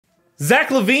Zach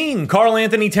LaVine, Karl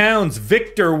Anthony Towns,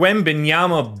 Victor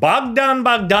Wembanyama, Bogdan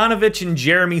Bogdanovic, and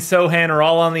Jeremy Sohan are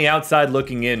all on the outside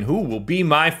looking in. Who will be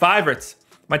my favorites?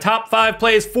 My top 5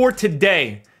 plays for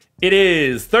today. It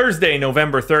is Thursday,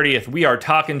 November 30th. We are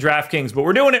talking DraftKings, but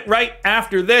we're doing it right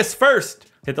after this. First,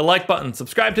 hit the like button,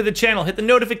 subscribe to the channel, hit the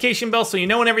notification bell so you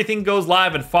know when everything goes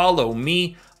live, and follow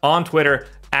me on Twitter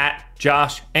at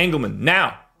Josh Engleman.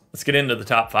 Now, let's get into the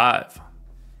top 5.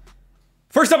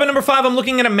 First up at number 5, I'm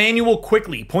looking at Emmanuel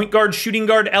Quickley. Point guard, shooting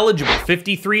guard eligible,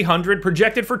 5,300,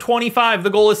 projected for 25. The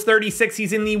goal is 36.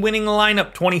 He's in the winning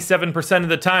lineup 27% of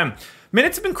the time.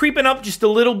 Minutes have been creeping up just a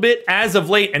little bit as of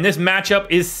late, and this matchup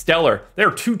is stellar. There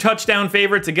are 2 touchdown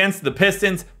favorites against the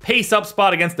Pistons, pace up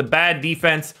spot against a bad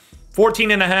defense,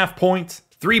 14.5 points,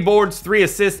 3 boards, 3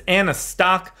 assists, and a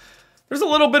stock. There's a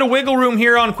little bit of wiggle room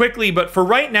here on Quickley, but for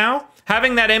right now,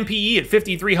 having that MPE at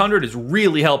 5,300 is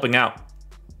really helping out.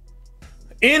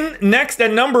 In next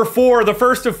at number 4, the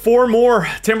first of 4 more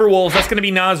Timberwolves, that's going to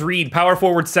be Naz Reid, power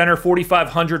forward center,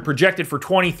 4,500, projected for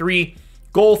 23.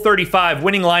 Goal 35,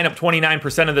 winning lineup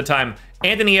 29% of the time.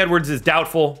 Anthony Edwards is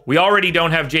doubtful. We already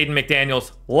don't have Jaden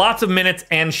McDaniels. Lots of minutes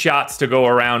and shots to go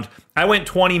around. I went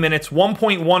 20 minutes,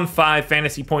 1.15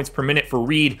 fantasy points per minute for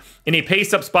Reid in a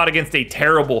pace-up spot against a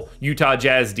terrible Utah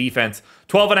Jazz defense.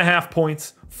 12.5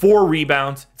 points, 4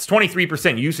 rebounds. It's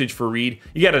 23% usage for Reid.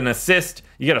 You get an assist.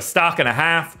 You get a stock and a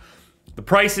half. The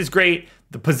price is great.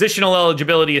 The positional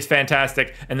eligibility is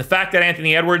fantastic. And the fact that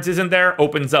Anthony Edwards isn't there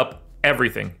opens up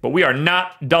everything. But we are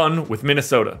not done with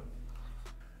Minnesota.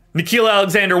 Nickeil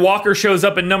Alexander-Walker shows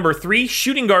up at number 3.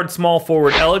 Shooting guard, small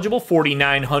forward eligible,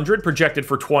 4,900, projected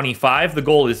for 25. The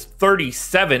goal is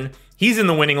 37. He's in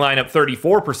the winning lineup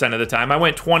 34% of the time. I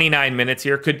went 29 minutes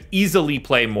here, could easily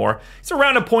play more. It's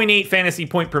around a 0.8 fantasy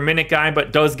point per minute guy,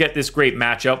 but does get this great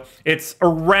matchup. It's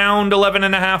around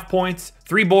 11.5 points,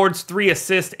 3 boards, 3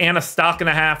 assists, and a stock and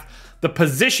a half. The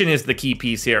position is the key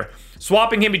piece here.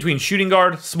 Swapping him between shooting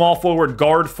guard, small forward,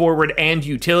 guard forward, and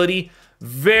utility.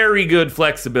 Very good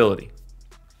flexibility.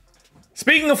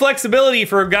 Speaking of flexibility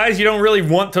for guys you don't really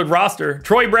want to roster,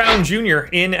 Troy Brown Jr.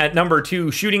 in at number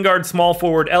 2. Shooting guard, small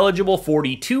forward eligible,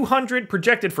 4,200,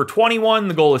 projected for 21.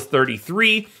 The goal is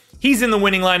 33. He's in the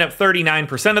winning lineup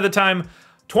 39% of the time.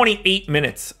 28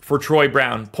 minutes for Troy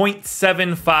Brown,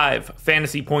 0.75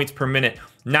 fantasy points per minute.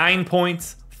 9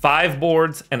 points, 5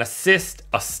 boards, an assist,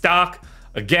 a stock.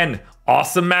 Again,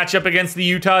 awesome matchup against the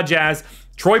Utah Jazz.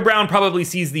 Troy Brown probably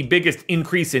sees the biggest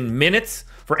increase in minutes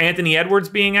for Anthony Edwards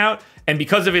being out, and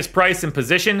because of his price and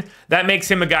position, that makes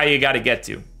him a guy you got to get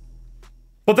to.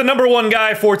 But the number 1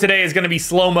 guy for today is going to be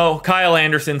slow-mo, Kyle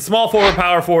Anderson, small forward,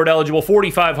 power forward eligible,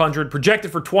 4,500,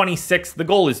 projected for 26. The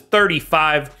goal is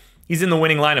 35. He's in the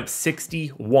winning lineup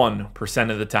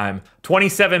 61% of the time.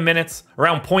 27 minutes,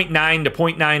 around 0.9 to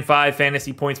 0.95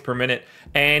 fantasy points per minute,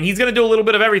 and he's going to do a little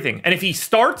bit of everything. And if he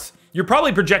starts, you're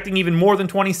probably projecting even more than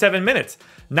 27 minutes.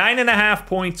 9.5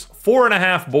 points,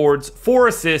 4.5 boards, 4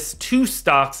 assists, 2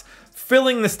 stocks,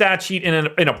 filling the stat sheet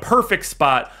in a perfect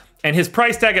spot. And his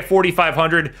price tag at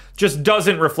 4,500 just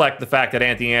doesn't reflect the fact that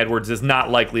Anthony Edwards is not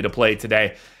likely to play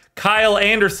today. Kyle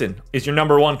Anderson is your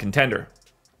number 1 contender.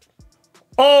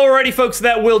 Alrighty, folks,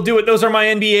 that will do it. Those are my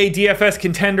NBA DFS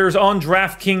contenders on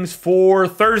DraftKings for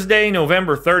Thursday,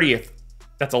 November 30th.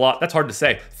 That's a lot. That's hard to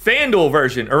say. FanDuel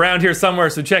version around here somewhere,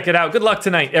 so check it out. Good luck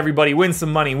tonight, everybody. Win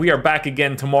some money. We are back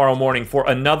again tomorrow morning for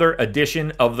another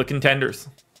edition of the Contenders.